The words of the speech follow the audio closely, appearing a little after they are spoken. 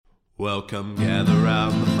Welcome, gather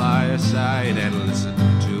round the fireside and listen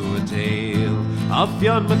to a tale of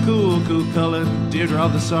Fionn McCool, Cuchulainn, Deirdre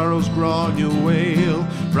of the Sorrows, Gráinne wail.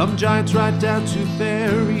 From giants right down to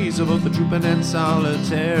fairies, of both the trooping and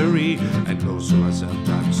solitary, and those who are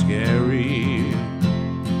sometimes scary.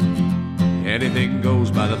 Anything goes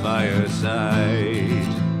by the fireside.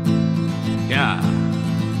 Yeah.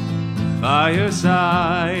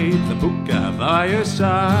 Fireside, the Puka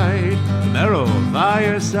fireside, the Marrow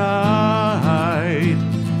fireside.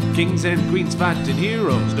 Kings and queens fighting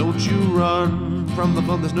heroes, don't you run from the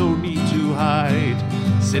fun, there's no need to hide.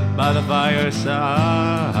 Sit by the fireside.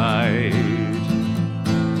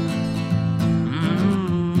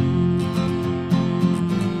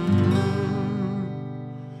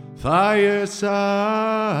 Fireside.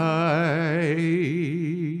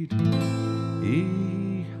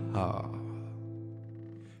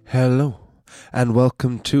 Hello, and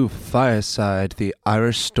welcome to Fireside, the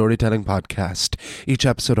Irish storytelling podcast. Each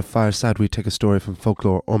episode of Fireside, we take a story from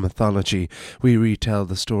folklore or mythology. We retell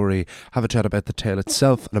the story, have a chat about the tale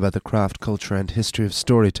itself, and about the craft, culture, and history of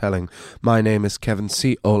storytelling. My name is Kevin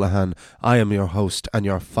C. Olahan. I am your host and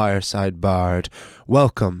your Fireside Bard.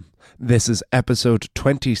 Welcome. This is episode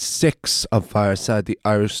 26 of Fireside, the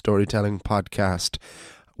Irish storytelling podcast.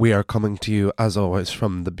 We are coming to you, as always,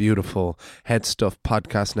 from the beautiful Headstuff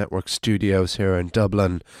Podcast Network studios here in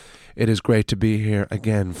Dublin. It is great to be here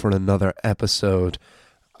again for another episode.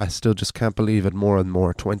 I still just can't believe it more and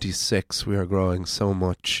more. 26, we are growing so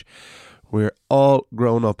much. We're all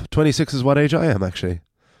grown up. 26 is what age I am, actually.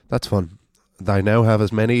 That's fun. I now have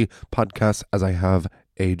as many podcasts as I have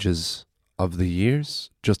ages of the years,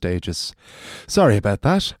 just ages. Sorry about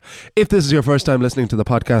that. If this is your first time listening to the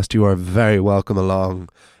podcast, you are very welcome along.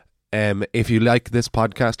 If you like this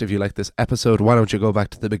podcast, if you like this episode, why don't you go back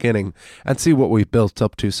to the beginning and see what we've built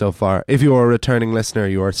up to so far. If you are a returning listener,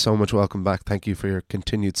 you are so much welcome back. Thank you for your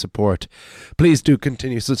continued support. Please do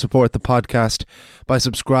continue to support the podcast by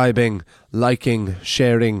subscribing, liking,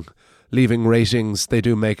 sharing, leaving ratings. They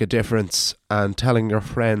do make a difference, and telling your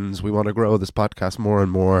friends. We want to grow this podcast more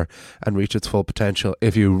and more and reach its full potential.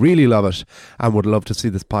 If you really love it and would love to see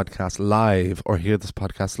this podcast live or hear this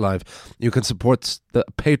podcast live, you can support the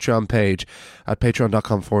Patreon page at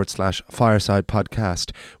patreon.com/fireside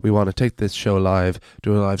podcast. We want to take this show live,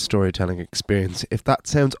 do a live storytelling experience. If that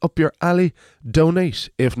sounds up your alley, donate.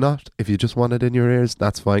 If not, if you just want it in your ears,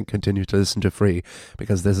 that's fine. Continue to listen to free,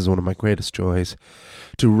 because this is one of my greatest joys,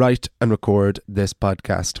 to write and record this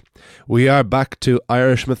podcast. We are back to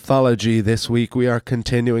Irish mythology this week. We are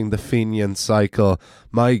continuing the Fenian cycle.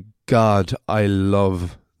 My God, I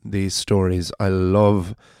love these stories. I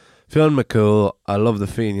love Fionn McCool. I love the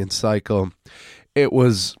Fenian cycle. It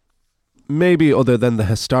was, maybe other than the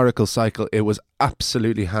historical cycle, it was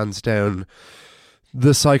absolutely hands down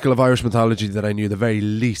the cycle of Irish mythology that I knew the very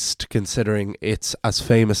least, considering it's as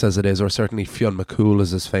famous as it is, or certainly Fionn McCool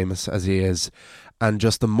is as famous as he is. And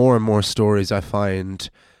just the more and more stories I find,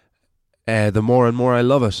 the more and more I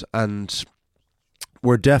love it. And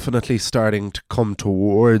we're definitely starting to come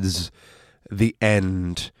towards the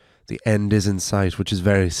end. The end is in sight, which is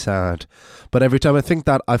very sad. But every time I think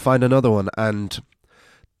that, I find another one. And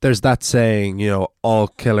there's that saying, you know, all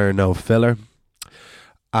killer, no filler.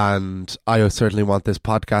 And I certainly want this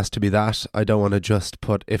podcast to be that. I don't want to just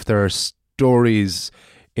put, if there are stories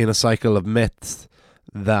in a cycle of myths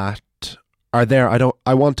that are there,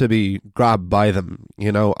 I want to be grabbed by them,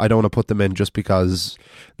 you know. I don't want to put them in just because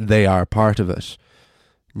they are part of it.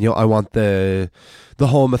 You know, I want the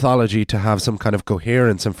whole mythology to have some kind of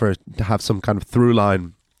coherence and for it to have some kind of through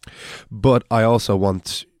line. But I also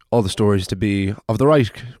want all the stories to be of the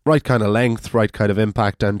right kind of length, right kind of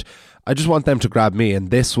impact, and I just want them to grab me.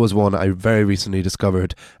 And this was one I very recently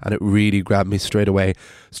discovered, and it really grabbed me straight away,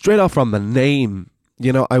 straight off from the name.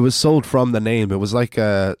 You know, I was sold from the name. It was like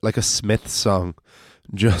a Smith song.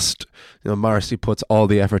 Just, you know, Morrissey puts all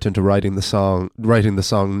the effort into writing the song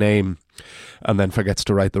name, and then forgets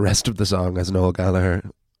to write the rest of the song, as Noel Gallagher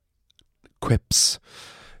quips.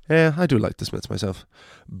 Yeah, I do like the Smiths myself.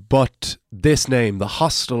 But this name, the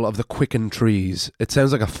Hostel of the Quicken Trees, it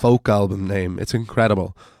sounds like a folk album name. It's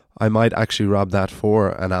incredible. I might actually rob that for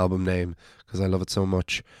an album name, because I love it so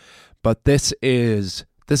much. But this is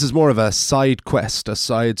more of a side quest, a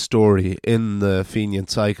side story in the Fenian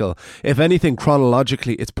cycle. If anything,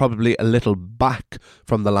 chronologically, it's probably a little back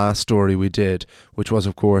from the last story we did, which was,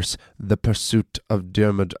 of course, The Pursuit of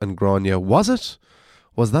Dermot and Gráinne. Was it?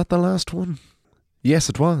 Was that the last one? Yes,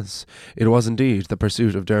 it was. It was indeed The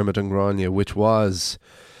Pursuit of Dermot and Gráinne, which was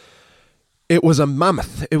It was a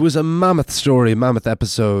mammoth story, mammoth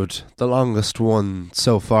episode, the longest one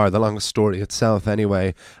so far, the longest story itself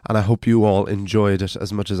anyway, and I hope you all enjoyed it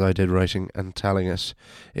as much as I did writing and telling it.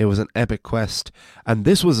 It was an epic quest, and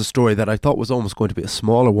this was a story that I thought was almost going to be a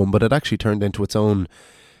smaller one, but it actually turned into its own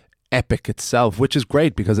epic itself, which is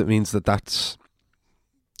great because it means that that's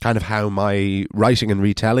kind of how my writing and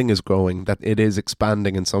retelling is growing, that it is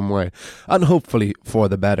expanding in some way, and hopefully for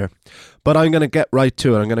the better. But I'm going to get right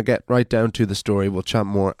to it. I'm going to get right down to the story. We'll chat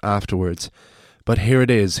more afterwards. But here it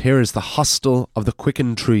is. Here is the Hostel of the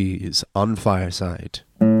Quicken Trees on Fireside.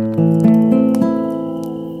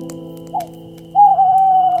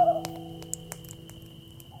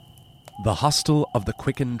 The Hostel of the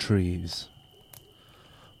Quicken Trees.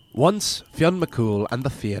 Once, Fionn McCool and the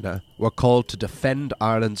Fianna were called to defend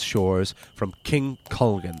Ireland's shores from King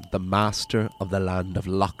Colgan, the master of the land of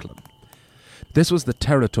Lachlan. This was the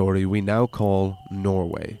territory we now call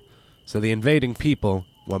Norway, so the invading people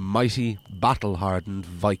were mighty, battle-hardened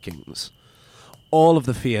Vikings. All of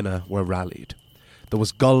the Fianna were rallied. There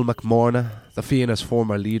was Gull MacMorna, the Fianna's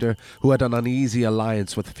former leader, who had an uneasy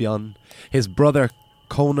alliance with Fionn, his brother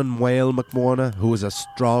Conan Whale MacMorna, who was as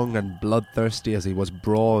strong and bloodthirsty as he was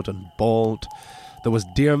broad and bald. There was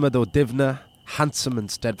Diarmid O'Divna, handsome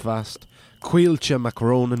and steadfast, Cuilcha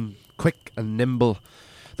MacRonan, quick and nimble.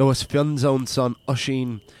 There was Fionn's own son,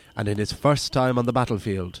 Oisin, and in his first time on the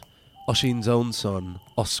battlefield, Oisin's own son,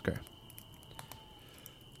 Oscar.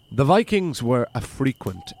 The Vikings were a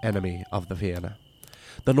frequent enemy of the Fianna.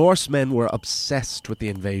 The Norsemen were obsessed with the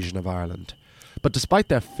invasion of Ireland. But despite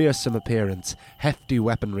their fearsome appearance, hefty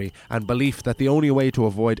weaponry, and belief that the only way to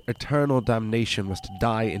avoid eternal damnation was to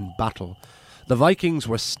die in battle, the Vikings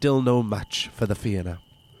were still no match for the Fianna.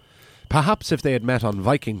 Perhaps if they had met on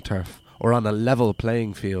Viking turf, or on a level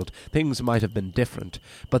playing field, things might have been different,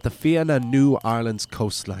 but the Fianna knew Ireland's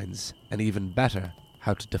coastlines, and even better,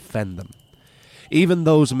 how to defend them. Even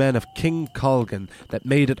those men of King Colgan that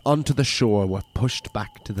made it onto the shore were pushed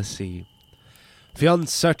back to the sea. Fionn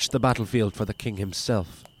searched the battlefield for the king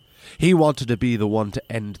himself. He wanted to be the one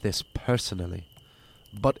to end this personally.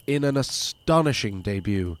 But in an astonishing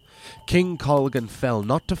debut, King Colgan fell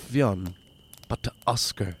not to Fionn, but to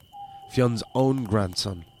Oscar, Fionn's own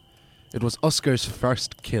grandson. It was Oscar's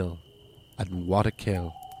first kill, and what a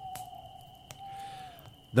kill.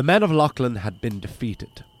 The men of Lachlan had been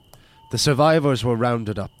defeated. The survivors were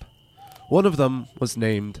rounded up. One of them was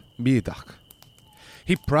named Midach.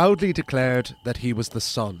 He proudly declared that he was the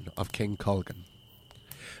son of King Colgan.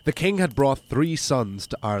 The king had brought 3 sons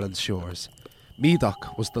to Ireland's shores.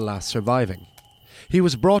 Midach was the last surviving. He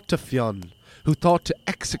was brought to Fionn, who thought to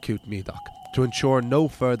execute Midach to ensure no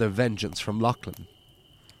further vengeance from Lachlan.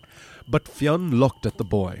 But Fionn looked at the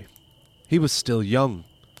boy. He was still young,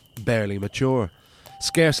 barely mature,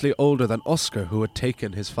 scarcely older than Oscar, who had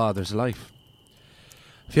taken his father's life.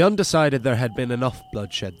 Fionn decided there had been enough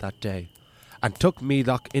bloodshed that day, and took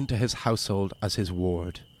Midach into his household as his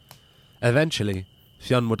ward. Eventually,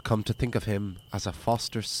 Fionn would come to think of him as a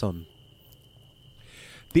foster son.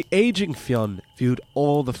 The ageing Fionn viewed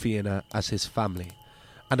all the Fianna as his family,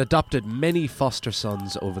 and adopted many foster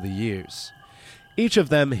sons over the years. Each of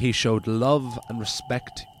them he showed love and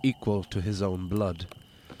respect equal to his own blood.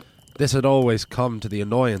 This had always come to the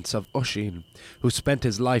annoyance of Oisin, who spent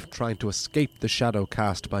his life trying to escape the shadow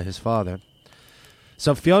cast by his father.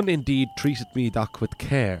 So Fionn indeed treated Midach with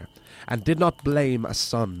care, and did not blame a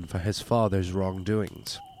son for his father's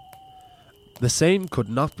wrongdoings. The same could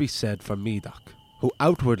not be said for Midach, who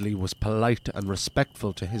outwardly was polite and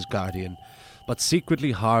respectful to his guardian, but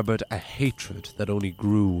secretly harboured a hatred that only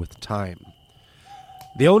grew with time.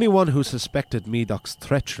 The only one who suspected Midach's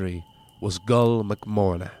treachery was Gull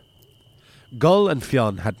MacMorna. Gull and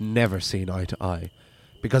Fionn had never seen eye to eye,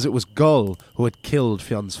 because it was Gull who had killed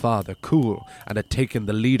Fionn's father, Cúl, and had taken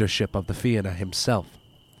the leadership of the Fianna himself.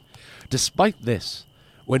 Despite this,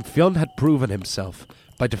 when Fionn had proven himself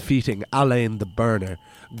by defeating Alain the Burner,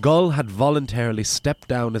 Gull had voluntarily stepped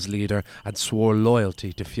down as leader and swore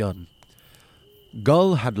loyalty to Fionn.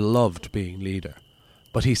 Gull had loved being leader,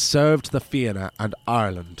 but he served the Fianna and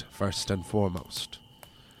Ireland first and foremost.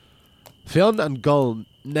 Fionn and Gull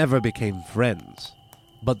never became friends,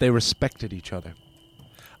 but they respected each other.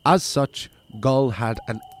 As such, Gull had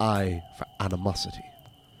an eye for animosity,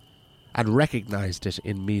 and recognised it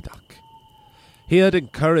in Midach. He had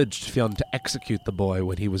encouraged Fionn to execute the boy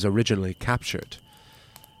when he was originally captured,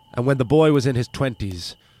 and when the boy was in his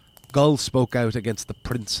 20s, Gull spoke out against the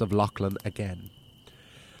Prince of Lachlan again.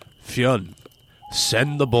 "Fionn,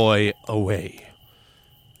 send the boy away.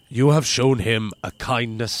 You have shown him a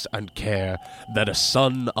kindness and care that a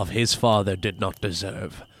son of his father did not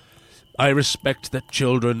deserve. I respect that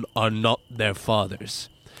children are not their fathers,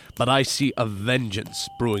 but I see a vengeance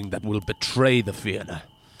brewing that will betray the Fianna.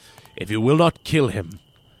 If you will not kill him,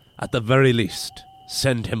 at the very least,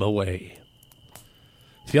 send him away."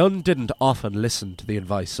 Fionn didn't often listen to the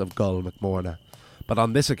advice of Gull MacMorna, but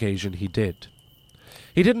on this occasion he did.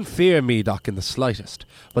 He didn't fear Medoc in the slightest,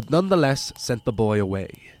 but nonetheless sent the boy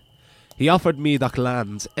away. He offered Medoc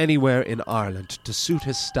lands anywhere in Ireland to suit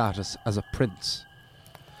his status as a prince.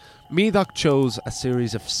 Medoc chose a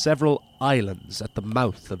series of several islands at the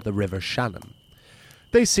mouth of the River Shannon.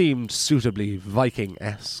 They seemed suitably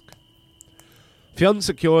Viking-esque. Fionn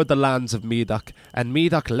secured the lands of Medoc, and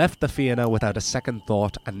Medoc left the Fianna without a second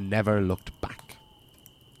thought and never looked back.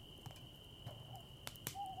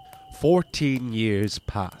 14 years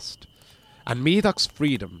passed, and Medoc's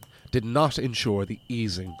freedom did not ensure the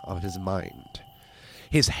easing of his mind.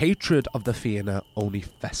 His hatred of the Fianna only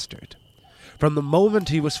festered. From the moment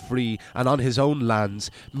he was free and on his own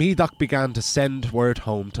lands, Medoc began to send word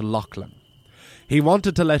home to Lochlan. He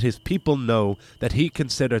wanted to let his people know that he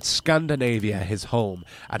considered Scandinavia his home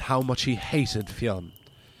and how much he hated Fionn.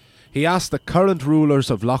 He asked the current rulers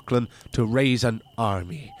of Lochlan to raise an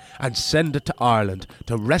army and send it to Ireland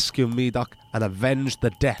to rescue Medoc and avenge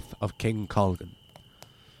the death of King Colgan.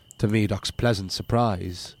 To Medoc's pleasant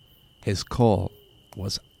surprise, his call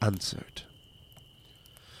was answered.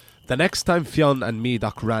 The next time Fionn and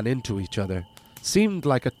Medoc ran into each other seemed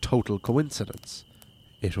like a total coincidence.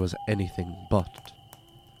 It was anything but.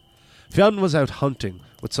 Fionn was out hunting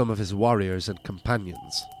with some of his warriors and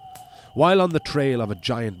companions. While on the trail of a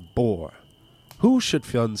giant boar, who should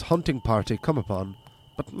Fionn's hunting party come upon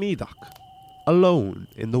but Medoc, alone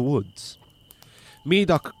in the woods?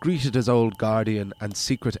 Medoc greeted his old guardian and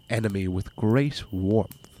secret enemy with great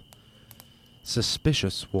warmth.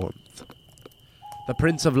 Suspicious warmth. The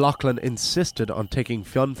Prince of Lochlan insisted on taking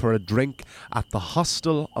Fionn for a drink at the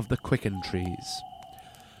Hostel of the Quicken trees.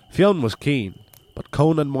 Fionn was keen, but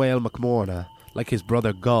Conan Mael MacMorna, like his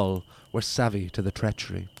brother Gull, were savvy to the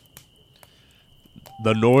treachery.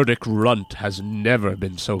 "The Nordic runt has never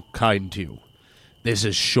been so kind to you. This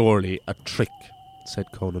is surely a trick,"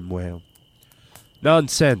 said Conan Mael.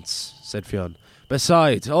 "Nonsense," said Fionn.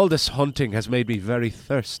 "Besides, all this hunting has made me very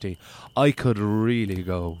thirsty. I could really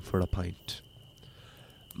go for a pint."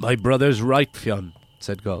 "My brother's right, Fionn,"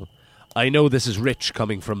 said Gull. "I know this is rich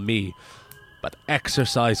coming from me, but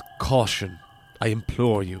exercise caution, I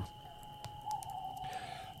implore you."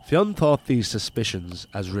 Fionn thought these suspicions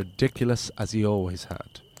as ridiculous as he always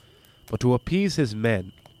had, but to appease his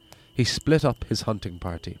men, he split up his hunting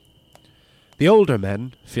party. The older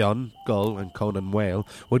men, Fionn, Gull and Conan Mael,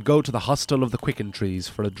 would go to the Hostel of the Quicken trees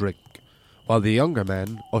for a drink, while the younger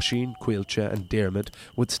men, Oisin, Cuilche and Diarmid,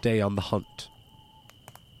 would stay on the hunt.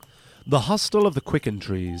 The Hostel of the Quicken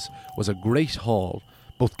trees was a great hall,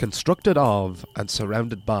 both constructed of and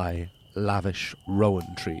surrounded by lavish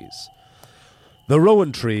rowan trees. The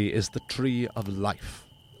rowan tree is the tree of life,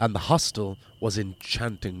 and the hostel was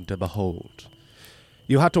enchanting to behold.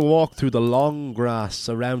 You had to walk through the long grass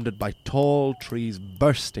surrounded by tall trees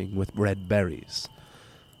bursting with red berries.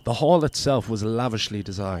 The hall itself was lavishly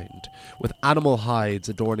designed, with animal hides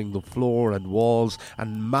adorning the floor and walls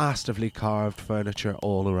and masterfully carved furniture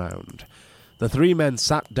all around. The three men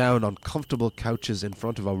sat down on comfortable couches in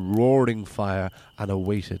front of a roaring fire and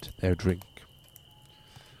awaited their drink.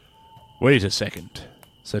 "Wait a second,"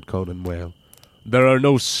 said Conan Mael. "There are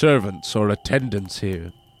no servants or attendants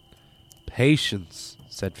here." "Patience,"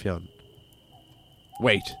 said Fionn.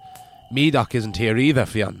 "Wait, Medoc isn't here either,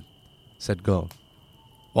 Fionn," said Gull.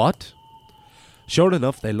 "What?" Sure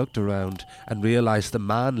enough, they looked around and realised the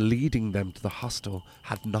man leading them to the hostel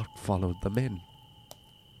had not followed them in.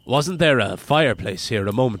 "Wasn't there a fireplace here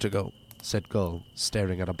a moment ago?" said Gull,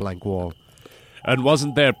 staring at a blank wall. "And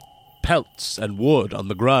wasn't there pelts and wood on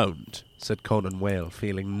the ground?" said Conan Mael,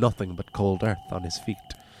 feeling nothing but cold earth on his feet.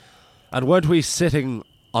 "And weren't we sitting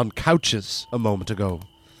on couches a moment ago?"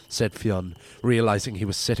 said Fionn, realising he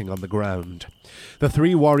was sitting on the ground. The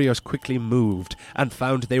three warriors quickly moved and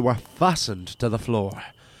found they were fastened to the floor.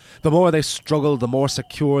 The more they struggled, the more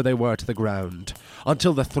secure they were to the ground,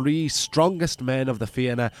 until the three strongest men of the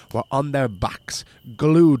Fianna were on their backs,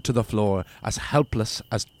 glued to the floor, as helpless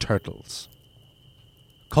as turtles.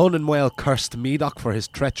 Conan Mael cursed Medoc for his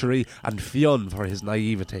treachery and Fionn for his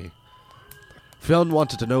naivety. Fionn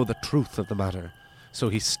wanted to know the truth of the matter, so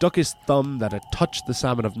he stuck his thumb that had touched the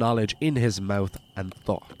salmon of knowledge in his mouth and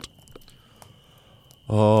thought.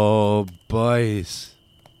 "Oh, boys,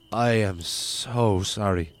 I am so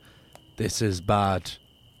sorry. This is bad.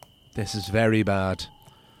 This is very bad."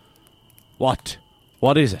 What?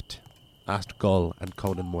 What is it?" asked Gull and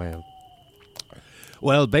Conan Mael.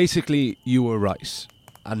 Well, basically, you were right.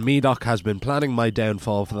 And Medoc has been planning my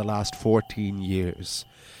downfall for the last 14 years.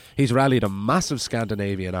 He's rallied a massive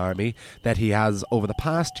Scandinavian army that he has, over the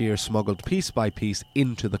past year, smuggled piece by piece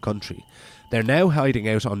into the country. They're now hiding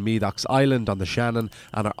out on Medoc's island on the Shannon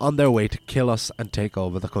and are on their way to kill us and take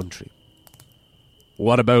over the country.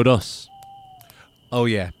 What about us? Oh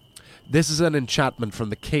yeah, this is an enchantment from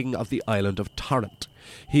the king of the island of Torrent.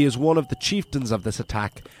 He is one of the chieftains of this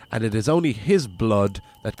attack, and it is only his blood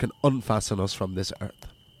that can unfasten us from this earth.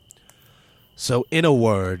 So in a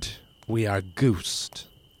word, we are goosed,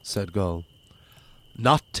 said Gull.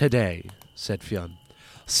 Not today, said Fionn.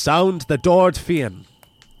 Sound the Dord Fiann.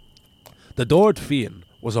 The Dord Fiann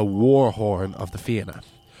was a war horn of the Fianna,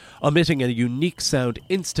 emitting a unique sound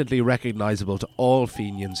instantly recognisable to all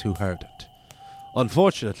Fenians who heard it.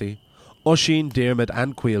 Unfortunately, Oisin, Diarmid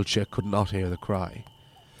and Caoilte could not hear the cry.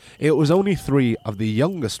 It was only 3 of the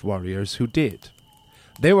youngest warriors who did.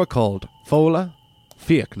 They were called Fola,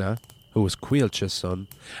 Fiachna, who was Caoilte's son,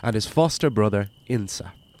 and his foster brother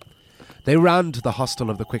Insa. They ran to the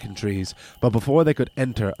hostel of the Quicken trees, but before they could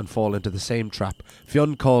enter and fall into the same trap,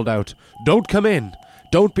 Fionn called out, "Don't come in!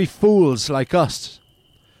 Don't be fools like us!"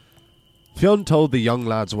 Fionn told the young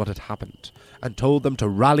lads what had happened, and told them to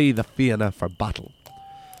rally the Fianna for battle.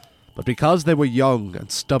 But because they were young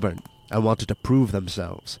and stubborn, and wanted to prove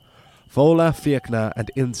themselves, Fola, Fiachna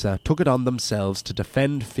and Insa took it on themselves to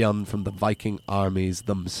defend Fionn from the Viking armies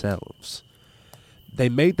themselves. They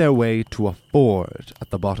made their way to a ford at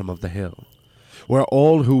the bottom of the hill, where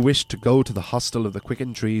all who wished to go to the hostel of the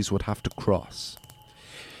Quicken trees would have to cross.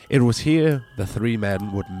 It was here the 3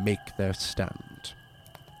 men would make their stand.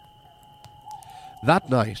 That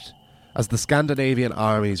night, as the Scandinavian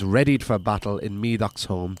armies readied for battle in Medoc's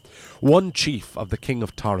home, one chief of the King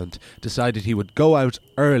of Torrent decided he would go out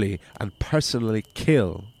early and personally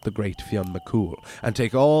kill the great Fionn McCool and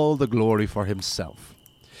take all the glory for himself.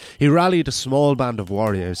 He rallied a small band of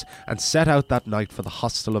warriors and set out that night for the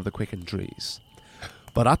hostel of the Quicken trees.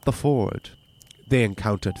 But at the ford, they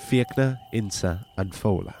encountered Fiachna, Insa and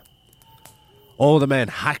Fola. All the men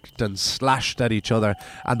hacked and slashed at each other,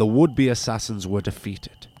 and the would-be assassins were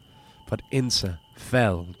defeated. But Insa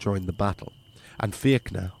fell during the battle, and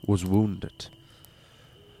Fiachna was wounded.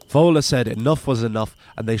 Fola said enough was enough,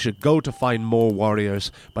 and they should go to find more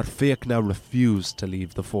warriors, but Fiachna refused to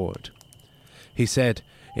leave the ford. He said,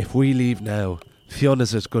 "If we leave now, Fionn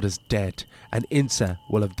is as good as dead, and Insa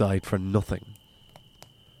will have died for nothing."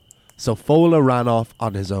 So Fola ran off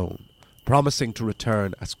on his own, promising to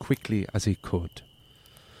return as quickly as he could.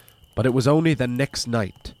 But it was only the next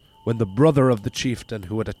night, when the brother of the chieftain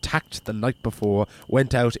who had attacked the night before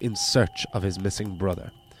went out in search of his missing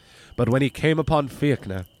brother. But when he came upon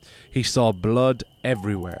Fiachna, he saw blood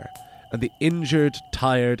everywhere, and the injured,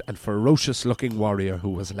 tired, and ferocious-looking warrior who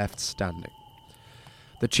was left standing.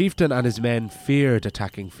 The chieftain and his men feared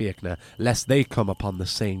attacking Fiachna, lest they come upon the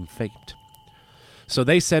same fate. So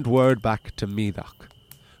they sent word back to Medoc,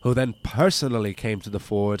 who then personally came to the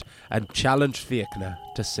ford and challenged Fiachna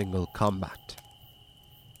to single combat.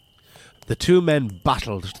 The 2 men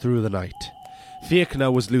battled through the night.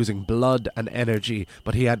 Fiachna was losing blood and energy,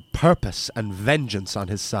 but he had purpose and vengeance on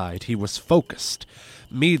his side. He was focused.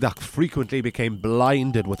 Medoc frequently became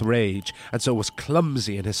blinded with rage, and so was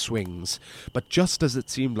clumsy in his swings. But just as it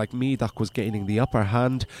seemed like Medoc was gaining the upper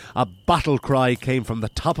hand, a battle cry came from the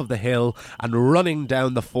top of the hill, and running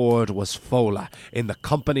down the ford was Fola, in the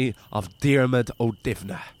company of Diarmid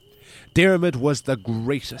O'Divna. Diarmid was the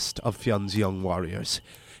greatest of Fionn's young warriors.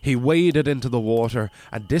 He waded into the water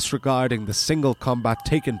and, disregarding the single combat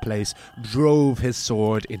taking place, drove his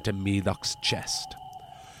sword into Medoc's chest.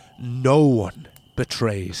 "No one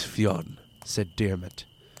betrays Fionn," said Diarmid,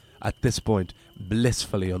 at this point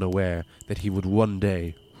blissfully unaware that he would one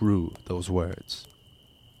day rue those words.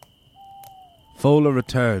 Fola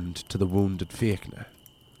returned to the wounded Fiachna.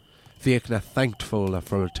 Fiachna thanked Fola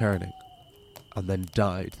for returning, and then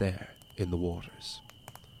died there in the waters.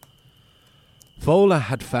 Fola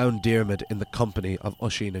had found Diarmid in the company of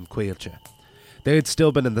Oisin and Caoilte. They had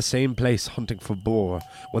still been in the same place hunting for boar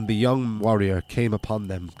when the young warrior came upon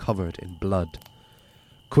them covered in blood.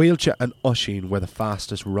 Caoilte and Oisin were the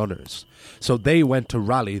fastest runners, so they went to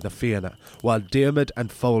rally the Fianna, while Diarmid and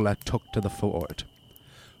Fola took to the ford.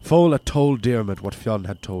 Fola told Diarmid what Fionn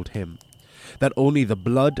had told him, that only the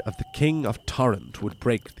blood of the King of Torrent would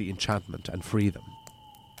break the enchantment and free them.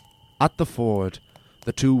 At the ford,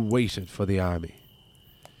 the 2 waited for the army.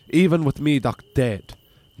 Even with Medoc dead,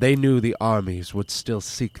 they knew the armies would still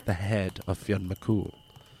seek the head of Fionn McCool.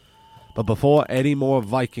 But before any more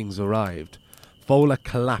Vikings arrived, Fola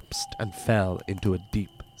collapsed and fell into a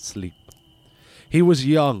deep sleep. He was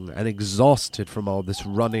young and exhausted from all this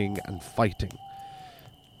running and fighting.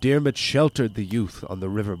 Diarmid sheltered the youth on the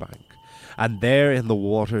riverbank, and there in the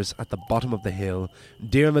waters at the bottom of the hill,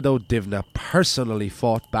 Diarmid O'Divna personally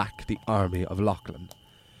fought back the army of Lochlan.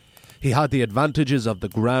 He had the advantages of the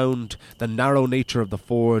ground, the narrow nature of the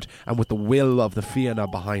ford, and with the will of the Fianna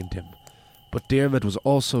behind him. But Diarmid was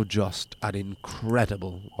also just an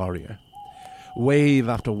incredible warrior. Wave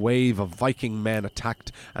after wave of Viking men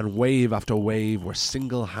attacked, and wave after wave were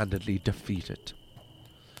single-handedly defeated.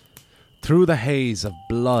 Through the haze of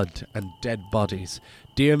blood and dead bodies,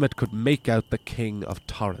 Diarmid could make out the king of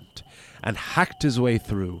Torrent, and hacked his way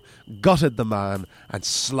through, gutted the man, and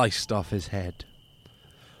sliced off his head.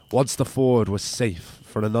 Once the ford was safe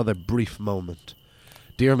for another brief moment,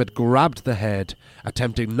 Diarmid grabbed the head,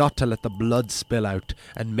 attempting not to let the blood spill out,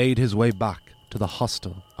 and made his way back to the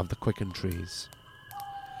hostel of the Quicken trees.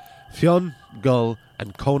 Fionn, Gull,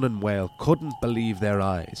 and Conan Whale couldn't believe their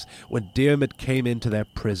eyes when Diarmid came into their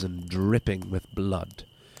prison dripping with blood.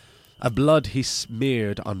 A blood he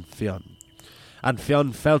smeared on Fionn, and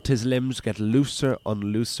Fionn felt his limbs get looser and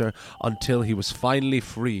looser until he was finally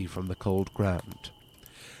free from the cold ground.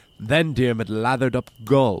 Then Diarmid lathered up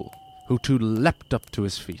Gull, who too leapt up to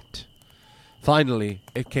his feet. Finally,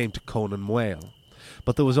 it came to Conan Whale,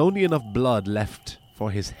 but there was only enough blood left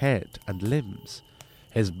for his head and limbs.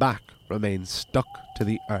 His back remained stuck to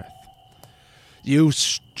the earth. "You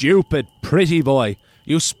stupid pretty boy!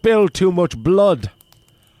 You spilled too much blood!"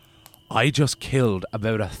 "I just killed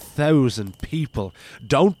about 1,000 people.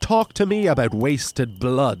 Don't talk to me about wasted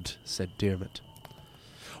blood," said Diarmid.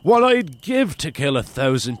 "What I'd give to kill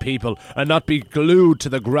 1,000 people and not be glued to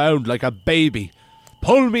the ground like a baby.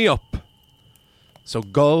 Pull me up." So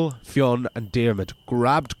Gull, Fionn and Diarmid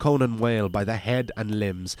grabbed Conan Whale by the head and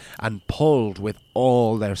limbs and pulled with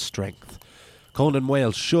all their strength. Conan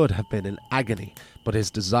Whale should have been in agony, but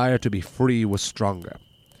his desire to be free was stronger.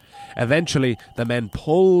 Eventually, the men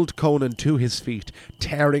pulled Conan to his feet,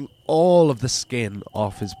 tearing all of the skin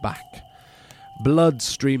off his back. Blood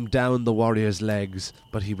streamed down the warrior's legs,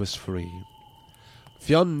 but he was free.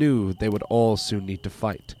 Fionn knew they would all soon need to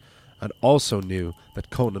fight, and also knew that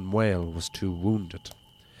Conan Whale was too wounded.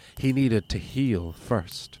 He needed to heal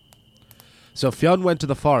first. So Fionn went to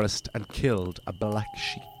the forest and killed a black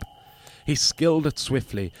sheep. He skilled it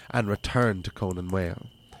swiftly and returned to Conan Whale.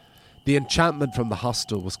 The enchantment from the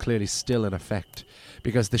hostel was clearly still in effect,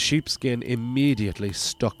 because the sheepskin immediately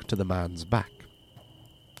stuck to the man's back.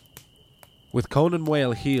 With Conan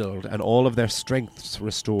Whale healed and all of their strengths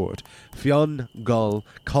restored, Fionn, Gull,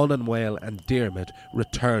 Conan Whale and Diarmid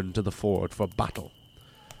returned to the ford for battle.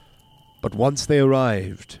 But once they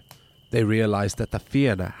arrived, they realised that the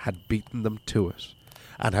Fianna had beaten them to it,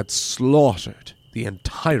 and had slaughtered the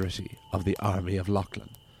entirety of the army of Lochlan.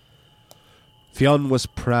 Fionn was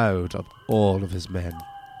proud of all of his men,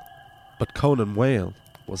 but Conan Whale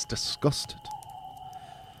was disgusted.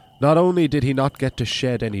 Not only did he not get to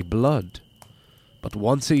shed any blood, but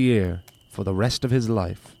once a year, for the rest of his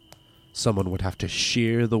life, someone would have to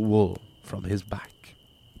shear the wool from his back.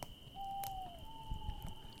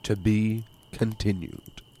 To be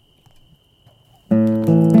continued.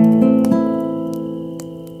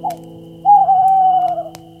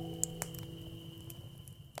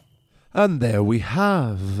 And there we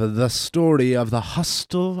have the story of the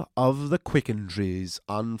Hostel of the Quicken trees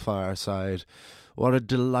on Fireside. What a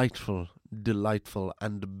delightful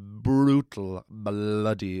and brutal,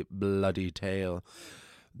 bloody tale.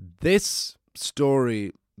 This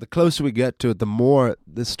story, the closer we get to it, the more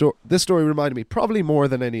this story reminded me, probably more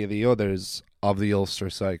than any of the others, of the Ulster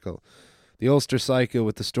Cycle. The Ulster Cycle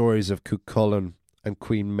with the stories of Cuchulainn and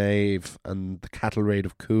Queen Maeve and the cattle raid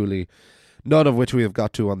of Cooley, none of which we have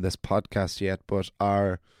got to on this podcast yet, but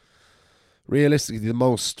are realistically the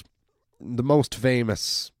most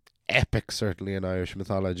famous epic, certainly in Irish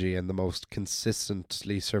mythology, and the most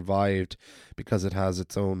consistently survived because it has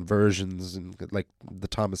its own versions, and like the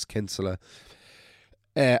Thomas Kinsella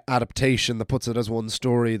adaptation that puts it as one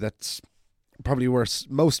story that's probably where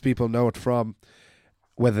most people know it from,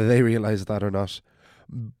 whether they realise that or not.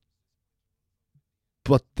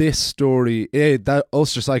 But this story, that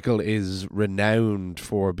Ulster Cycle is renowned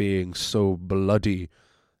for being so bloody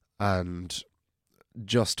and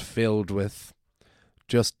just filled with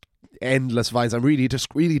just endless violence and really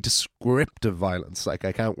descriptive violence. Like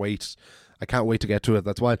I can't wait to get to it.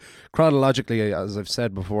 That's why chronologically, as I've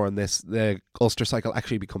said before in this, the Ulster Cycle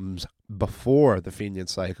actually becomes before the Fenian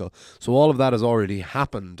Cycle. So all of that has already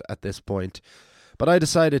happened at this point. But I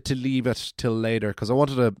decided to leave it till later because I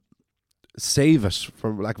wanted to save it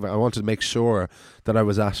from I wanted to make sure that I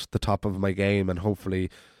was at the top of my game and hopefully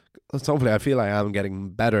So hopefully I feel I am getting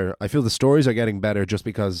better. I feel the stories are getting better just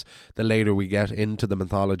because the later we get into the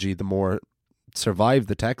mythology, the more survived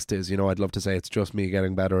the text is. I'd love to say it's just me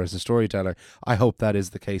getting better as a storyteller. I hope that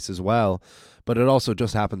is the case as well. But it also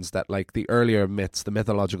just happens that like the earlier myths, the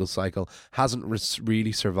mythological cycle hasn't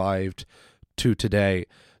really survived to today.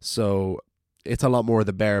 So it's a lot more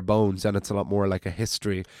the bare bones, and it's a lot more like a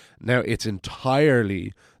history. Now it's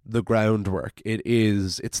entirely the groundwork.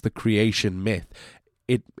 It's the creation myth.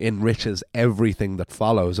 It enriches everything that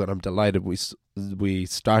follows, and I'm delighted we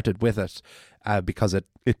started with it because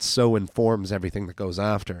it so informs everything that goes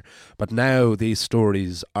after. But now these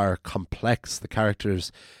stories are complex. The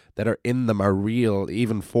characters that are in them are real,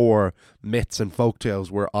 even for myths and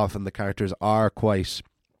folktales where often the characters are quite,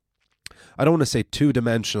 I don't want to say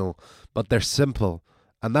two-dimensional, but they're simple.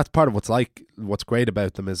 And that's part of what's great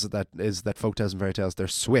about them is that folktales and fairy tales, they're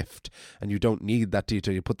swift, and you don't need that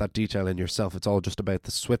detail. You put that detail in yourself. It's all just about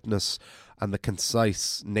the swiftness and the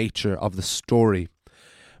concise nature of the story.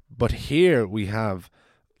 But here we have,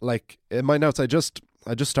 like, in my notes, I just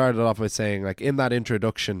started off by saying, like, in that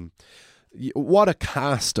introduction, what a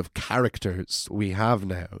cast of characters we have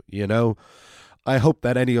now, I hope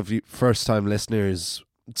that any of you first-time listeners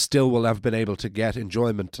still will have been able to get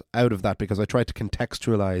enjoyment out of that, because I tried to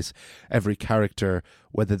contextualize every character,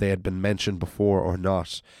 whether they had been mentioned before or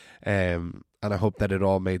not. And I hope that it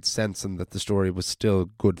all made sense and that the story was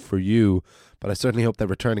still good for you. But I certainly hope that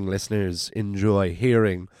returning listeners enjoy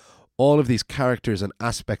hearing all of these characters and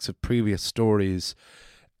aspects of previous stories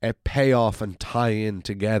pay off and tie in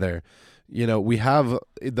together. We have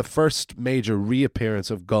the first major reappearance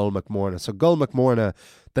of Gull MacMorna. So Gull MacMorna,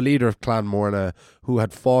 the leader of Clan Morna, who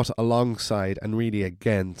had fought alongside and really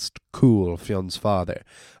against Cúil, Fionn's father.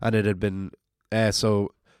 And it had been...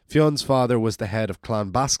 so Fionn's father was the head of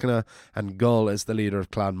Clan Bascana, and Gull is the leader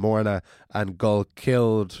of Clan Morna, and Gull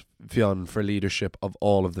killed Fionn for leadership of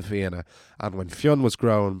all of the Fianna. And when Fionn was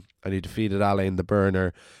grown and he defeated Alain the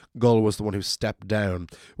Burner, Gull was the one who stepped down,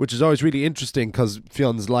 which is always really interesting because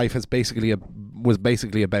Fionn's life was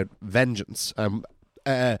basically about vengeance,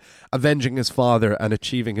 avenging his father and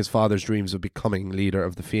achieving his father's dreams of becoming leader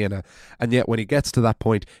of the Fianna. And yet when he gets to that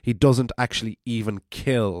point, he doesn't actually even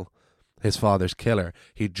kill his father's killer.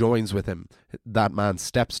 He joins with him. That man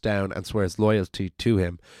steps down and swears loyalty to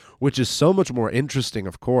him, which is so much more interesting,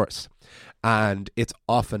 of course. And it's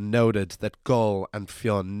often noted that Gull and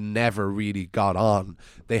Fionn never really got on.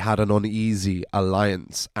 They had an uneasy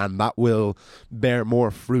alliance, and that will bear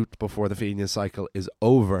more fruit before the Fianna cycle is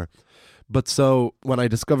over. But so, when I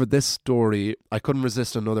discovered this story, I couldn't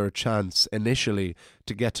resist another chance initially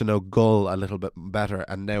to get to know Gull a little bit better,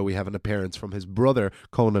 and now we have an appearance from his brother,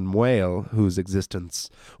 Conan Whale, whose existence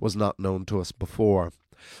was not known to us before.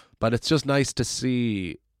 But it's just nice to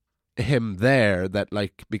see him there, that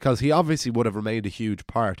like, because he obviously would have remained a huge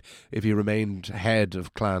part if he remained head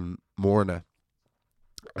of Clan Morna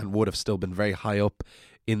and would have still been very high up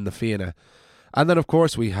in the Fianna. And then of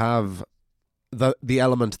course we have the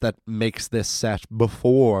element that makes this set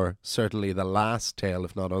before certainly the last tale,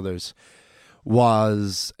 if not others,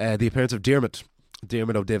 was the appearance of Diarmid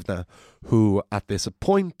O'Divna, who at this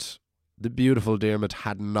point, the beautiful Diarmid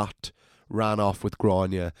had not ran off with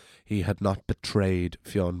Grania. He had not betrayed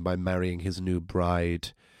Fionn by marrying his new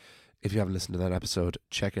bride. If you haven't listened to that episode,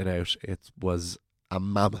 check it out. It was a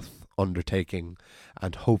mammoth undertaking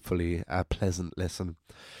and hopefully a pleasant listen.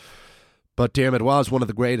 But Diarmid was one of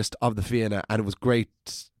the greatest of the Fianna, and it was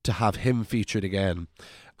great to have him featured again.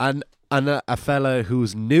 And a fella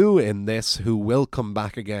who's new in this, who will come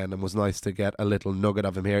back again, and was nice to get a little nugget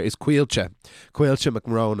of him here, is Cuilche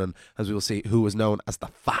McRonan, as we will see, who was known as the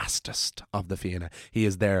fastest of the Fianna. He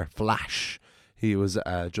is their Flash. He was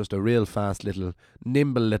just a real fast little,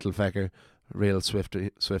 nimble little fecker, real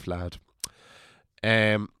swift lad.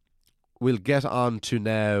 We'll get on to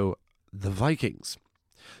now the Vikings.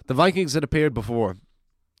 The Vikings had appeared before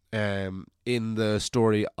in the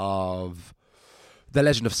story of The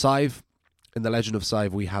Legend of Scythe. In The Legend of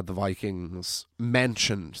Scythe, we had the Vikings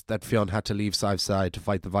mentioned that Fionn had to leave Scythe's side to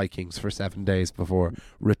fight the Vikings for 7 days before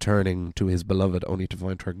returning to his beloved, only to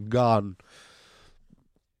find her gone.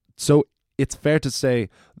 So it's fair to say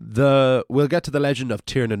we'll get to the Legend of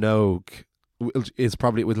Tir na Nog, which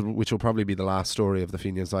will probably be the last story of the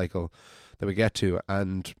Fianna cycle that we get to,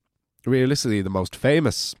 and realistically the most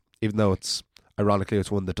famous, even though it's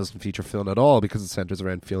one that doesn't feature Fionn at all because it centres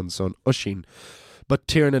around Fionn's son Uiscin. But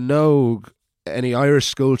Tir na Nog, any Irish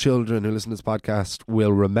school children who listen to this podcast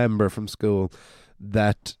will remember from school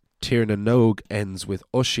that Tir na Nog ends with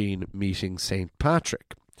Uiscin meeting St.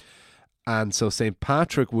 Patrick. And so St.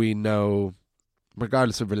 Patrick, we know,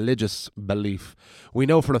 regardless of religious belief, we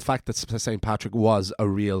know for a fact that St. Patrick was a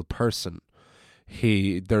real person.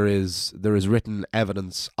 There is written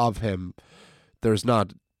evidence of him. There's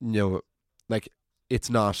not, it's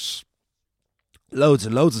not loads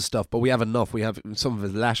and loads of stuff, but we have enough. We have some of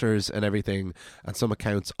his letters and everything, and some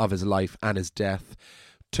accounts of his life and his death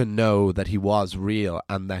to know that he was real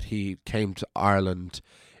and that he came to Ireland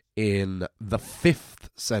in the 5th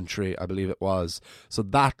century, I believe it was. So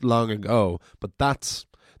that long ago, but that's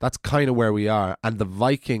kind of where we are. And the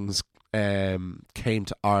Vikings came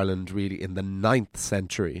to Ireland really in the 9th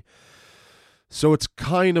century. So it's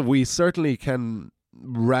kind of, we certainly can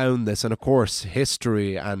round this, and of course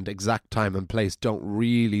history and exact time and place don't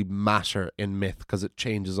really matter in myth because it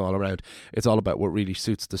changes all around. It's all about what really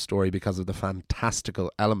suits the story because of the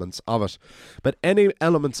fantastical elements of it. But any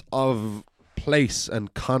elements of place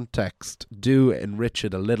and context do enrich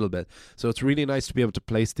it a little bit. So it's really nice to be able to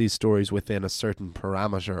place these stories within a certain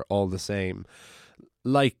parameter all the same.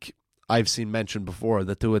 Like I've seen mentioned before,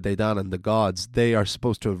 the Tuatha Dé Danann, the gods, they are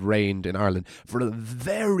supposed to have reigned in Ireland for a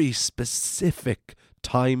very specific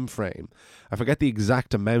time frame. I forget the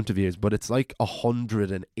exact amount of years, but it's like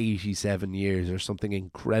 187 years or something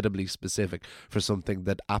incredibly specific for something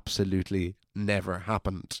that absolutely never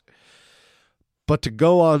happened. But to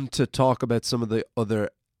go on to talk about some of the other,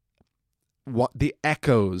 what the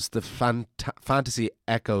echoes, the fantasy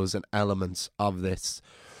echoes and elements of this.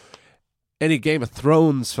 Any Game of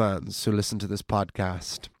Thrones fans who listen to this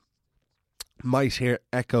podcast might hear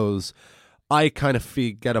echoes. I kind of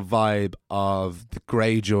get a vibe of the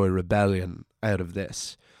Greyjoy rebellion out of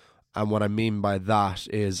this. And what I mean by that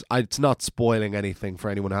is, it's not spoiling anything for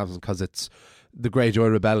anyone who hasn't, because it's the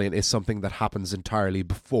Greyjoy rebellion is something that happens entirely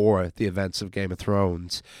before the events of Game of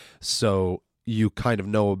Thrones. So you kind of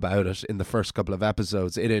know about it in the first couple of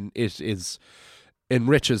episodes. It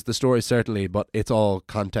enriches the story, certainly, but it's all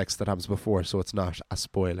context that happens before, so it's not a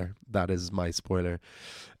spoiler. That is my spoiler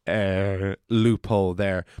loophole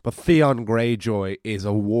there. But Theon Greyjoy is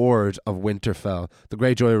a ward of Winterfell. The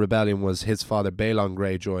Greyjoy rebellion was his father, Balon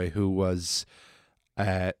Greyjoy, who was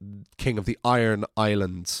king of the Iron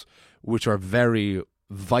Islands, which are very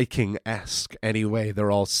Viking-esque anyway. They're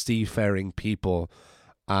all seafaring people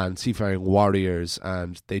and seafaring warriors,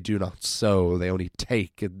 and they do not sow, they only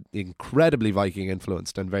take. Incredibly Viking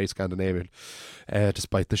influenced and very Scandinavian,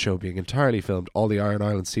 despite the show being entirely filmed, all the Iron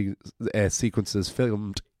Island sequences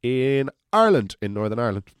filmed in Ireland, in Northern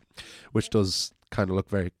Ireland, which does kind of look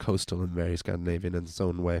very coastal and very Scandinavian in its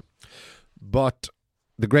own way. But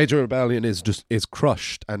the Greyjoy rebellion is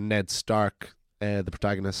crushed, and Ned Stark, the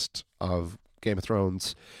protagonist of Game of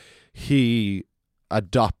Thrones, he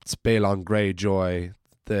adopts Balon Greyjoy,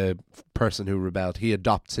 the person who rebelled. He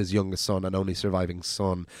adopts his youngest son and only surviving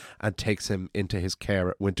son and takes him into his care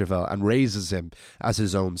at Winterfell and raises him as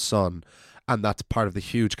his own son. And that's part of the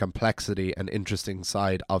huge complexity and interesting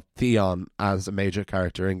side of Theon as a major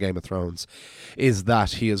character in Game of Thrones, is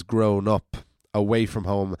that he has grown up away from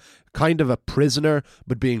home, kind of a prisoner,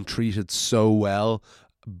 but being treated so well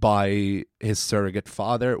by his surrogate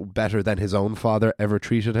father, better than his own father ever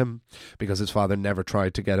treated him, because his father never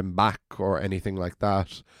tried to get him back or anything like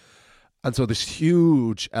that. And so there's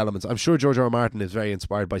huge elements. I'm sure George R. R. Martin is very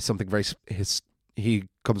inspired by something very he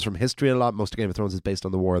comes from history a lot. Most of Game of Thrones is based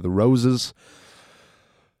on the War of the Roses,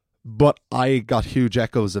 but I got huge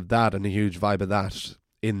echoes of that and a huge vibe of that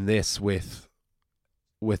in this, with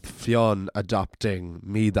Fionn adopting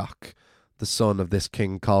Medoc, the son of this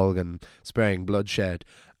King Colgan, sparing bloodshed.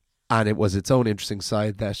 And it was its own interesting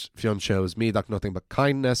side that Fionn shows Medoc nothing but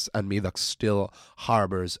kindness, and Medoc still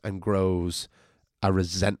harbours and grows a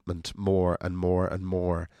resentment more and more and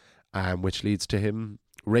more, which leads to him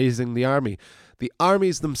raising the army. The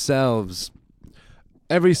armies themselves,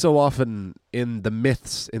 every so often in the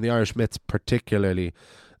myths, in the Irish myths particularly,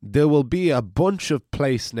 there will be a bunch of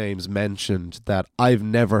place names mentioned that I've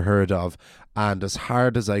never heard of, and as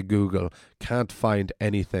hard as I Google, can't find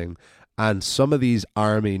anything. And some of these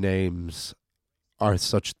army names are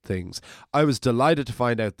such things. I was delighted to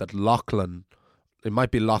find out that Lochlan, it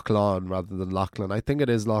might be Lochlan rather than Lochlan. I think it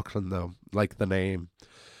is Lochlan though, like the name.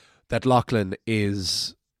 That Lochlan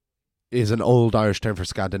is an old Irish term for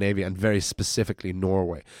Scandinavia, and very specifically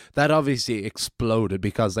Norway. That obviously exploded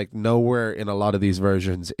because like nowhere in a lot of these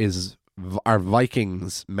versions are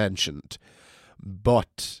Vikings mentioned.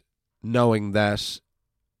 But knowing that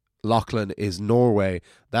Lochlan is Norway,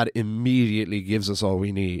 that immediately gives us all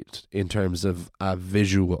we need in terms of a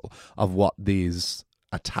visual of what these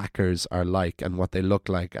attackers are like and what they look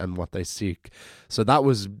like and what they seek. So that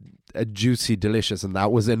was a juicy delicious, and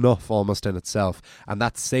that was enough almost in itself, and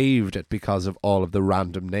that saved it because of all of the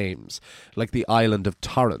random names, like the island of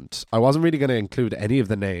Torrent. I wasn't really going to include any of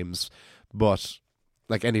the names, but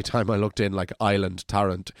like any time I looked in like island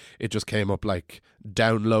torrent, it just came up like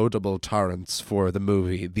downloadable torrents for the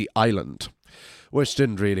movie The Island, which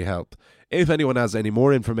didn't really help. If anyone has any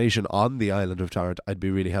more information on the island of Torrent, I'd be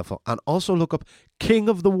really helpful. And also look up King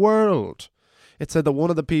of the World. It said that one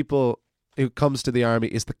of the people who comes to the army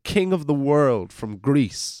is the King of the World from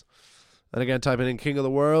Greece. And again, typing in King of the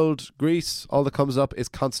World, Greece, all that comes up is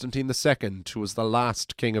Constantine II, who was the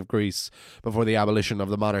last king of Greece before the abolition of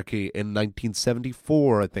the monarchy in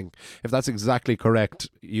 1974, I think. If that's exactly correct,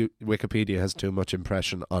 Wikipedia has too much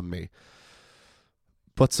impression on me.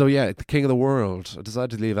 But so yeah, the King of the World, I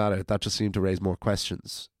decided to leave that out. That just seemed to raise more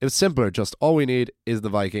questions. It was simpler, just all we need is the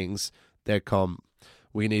Vikings. They come.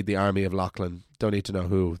 We need the army of Lachlan. Don't need to know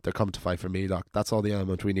who. They're coming to fight for me, Doc. That's all the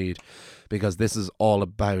element we need. Because this is all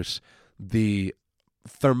about the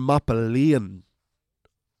Thermopylaean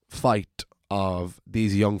fight of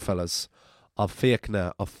these young fellas, of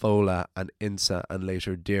Fiachna, of Fola, and Insa, and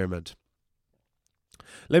later Diarmid.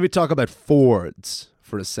 Let me talk about fords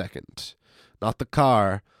for a second. Not the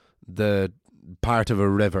car, the part of a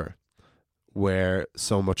river where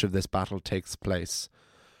so much of this battle takes place.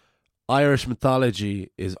 Irish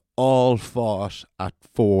mythology is all fought at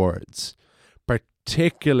fords,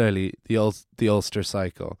 particularly the Ulster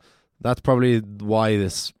cycle. That's probably why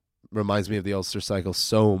this reminds me of the Ulster cycle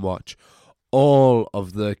so much. All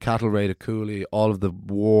of the cattle raid of Cooley, all of the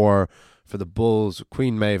war for the bulls,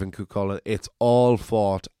 Queen Maeve and Cuchulainn, it's all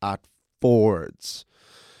fought at fords.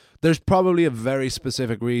 There's probably a very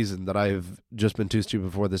specific reason that I've just been too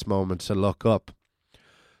stupid for this moment to look up.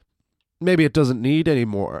 Maybe it doesn't need any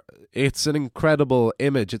more. It's an incredible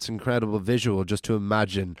image, it's an incredible visual just to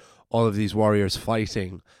imagine all of these warriors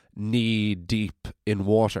fighting knee deep in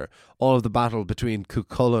water. All of the battle between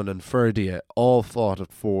Cuchulainn and Ferdia, all fought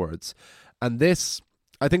at fords. And this,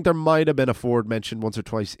 I think there might have been a ford mentioned once or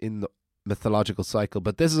twice in the mythological cycle,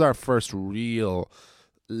 but this is our first real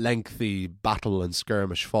lengthy battle and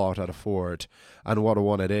skirmish fought at a ford, and what a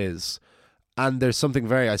one it is. And there's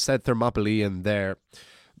something I said Thermopylaean there.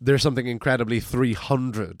 There's something incredibly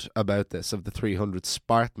 300 about this, of the 300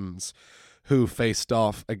 Spartans who faced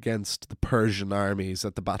off against the Persian armies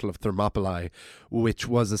at the Battle of Thermopylae, which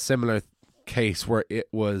was a similar case where it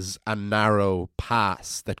was a narrow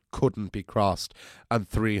pass that couldn't be crossed, and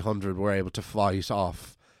 300 were able to fight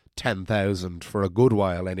off 10,000 for a good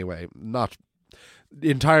while anyway. Not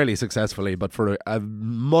entirely successfully, but for a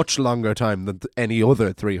much longer time than any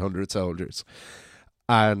other 300 soldiers.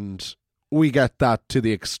 And we get that to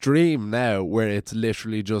the extreme now, where it's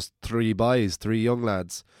literally just three young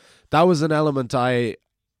lads. That was an element I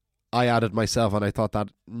added myself, and I thought that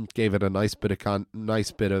gave it a nice bit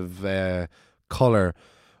of colour,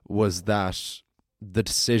 was that the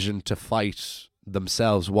decision to fight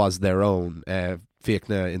themselves was their own, Fiachna,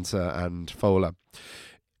 Insa and Fola.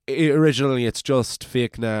 Originally it's just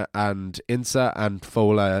Fiachna and Insa, and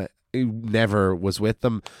Fola never was with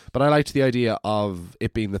them, but I liked the idea of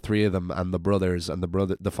it being the three of them and the brothers and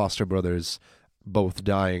the foster brothers both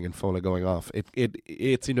dying and Fola going off.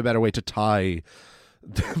 It seemed a better way to tie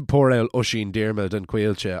poor old Oisin, Diarmid and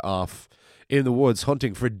Caoilte off in the woods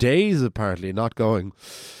hunting for days, apparently, not going.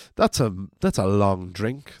 That's a long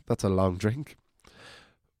drink. That's a long drink.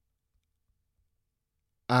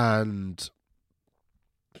 And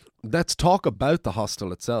let's talk about the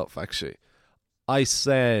hostel itself, actually. I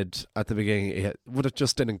said at the beginning, it was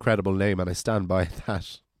just an incredible name, and I stand by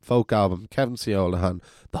that. Folk album, Kevin C. O'Lahan,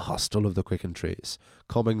 The Hostel of the Quicken Trees,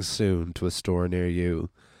 coming soon to a store near you.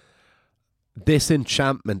 This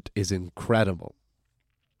enchantment is incredible.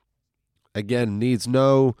 Again, needs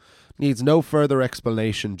no further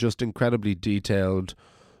explanation, just incredibly detailed.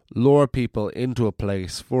 Lure people into a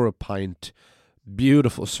place for a pint,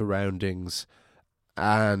 beautiful surroundings,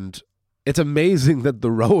 and it's amazing that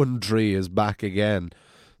the rowan tree is back again.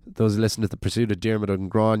 Those who listen to The Pursuit of Diarmid and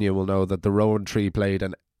Grania will know that the rowan tree played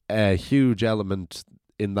a huge element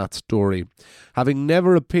in that story, having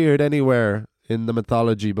never appeared anywhere in the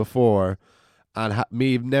mythology before, and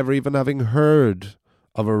me never even having heard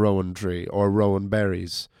of a rowan tree or rowan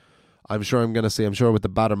berries. I'm sure with the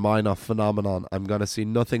Ballyminoff phenomenon, I'm going to see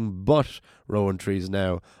nothing but rowan trees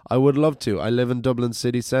now. I would love to. I live in Dublin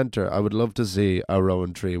city centre. I would love to see a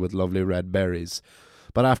rowan tree with lovely red berries.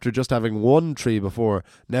 But after just having one tree before,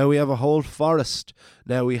 now we have a whole forest.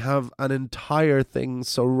 Now we have an entire thing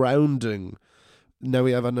surrounding. Now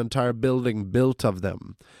we have an entire building built of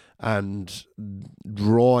them. and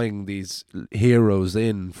drawing these heroes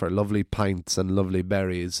in for lovely pints and lovely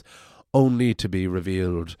berries, only to be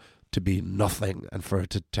revealed to be nothing and for it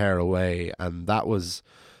to tear away. And that was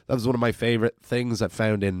one of my favourite things I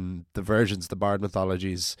found in the versions, the Bard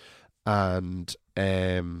mythologies. And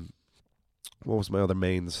what was my other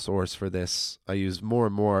main source for this? I used more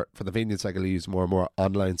and more, for the Vineyard Cycle, I used more and more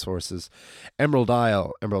online sources. Emerald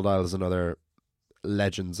Isle is another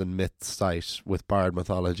legends and myths site with Bard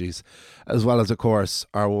mythologies, as well as, of course,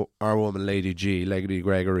 our woman Lady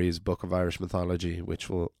Gregory's Book of Irish Mythology, which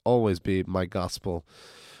will always be my gospel.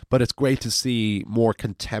 But it's great to see more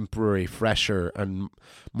contemporary, fresher, and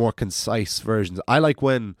more concise versions. I like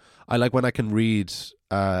when I can read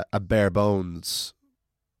a bare bones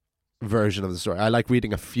version of the story. I like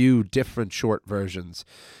reading a few different short versions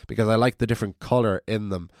because I like the different color in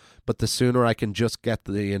them. But the sooner I can just get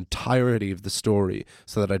the entirety of the story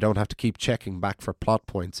so that I don't have to keep checking back for plot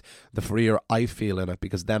points, the freer I feel in it,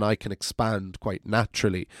 because then I can expand quite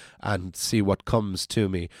naturally and see what comes to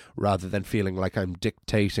me rather than feeling like I'm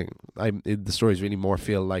dictating. The stories really more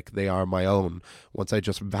feel like they are my own once I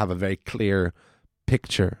just have a very clear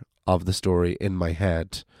picture of the story in my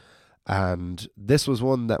head. And this was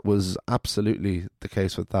one that was absolutely the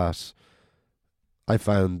case with that. I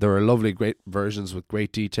found there are lovely, great versions with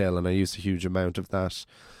great detail, and I used a huge amount of that.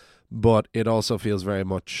 But it also feels very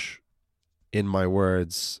much in my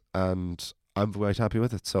words, and I'm quite happy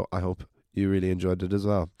with it. So I hope you really enjoyed it as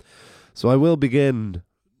well. So I will begin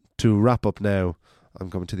to wrap up now. I'm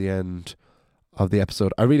coming to the end of the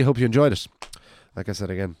episode. I really hope you enjoyed it. Like I said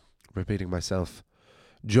again, repeating myself.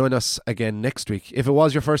 Join us again next week. If it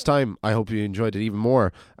was your first time, I hope you enjoyed it even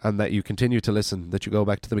more and that you continue to listen, that you go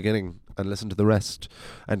back to the beginning and listen to the rest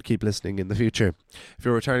and keep listening in the future. If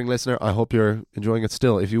you're a returning listener, I hope you're enjoying it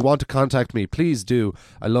still. If you want to contact me, please do.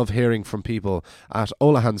 I love hearing from people at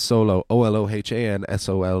Olohansolo,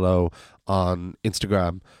 OLOHANSOLO on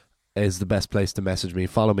Instagram is the best place to message me.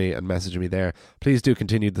 Follow me and message me there. Please do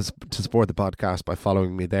continue to support the podcast by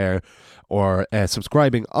following me there or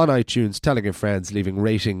subscribing on iTunes, telling your friends, leaving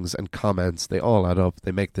ratings and comments. They all add up.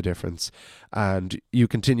 They make the difference. And you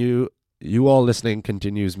all listening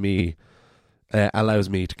continues me, allows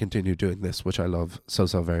me to continue doing this, which I love so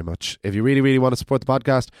very much. If you really, really want to support the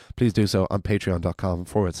podcast, please do so on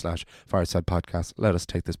patreon.com/Fireside Podcast. Let us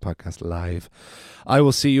take this podcast live. I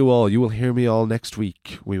will see you all. You will hear me all next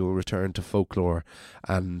week. We will return to folklore,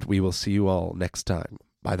 and we will see you all next time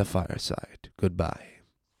by the fireside. Goodbye.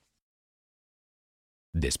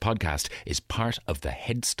 This podcast is part of the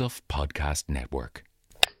Head Stuff Podcast Network.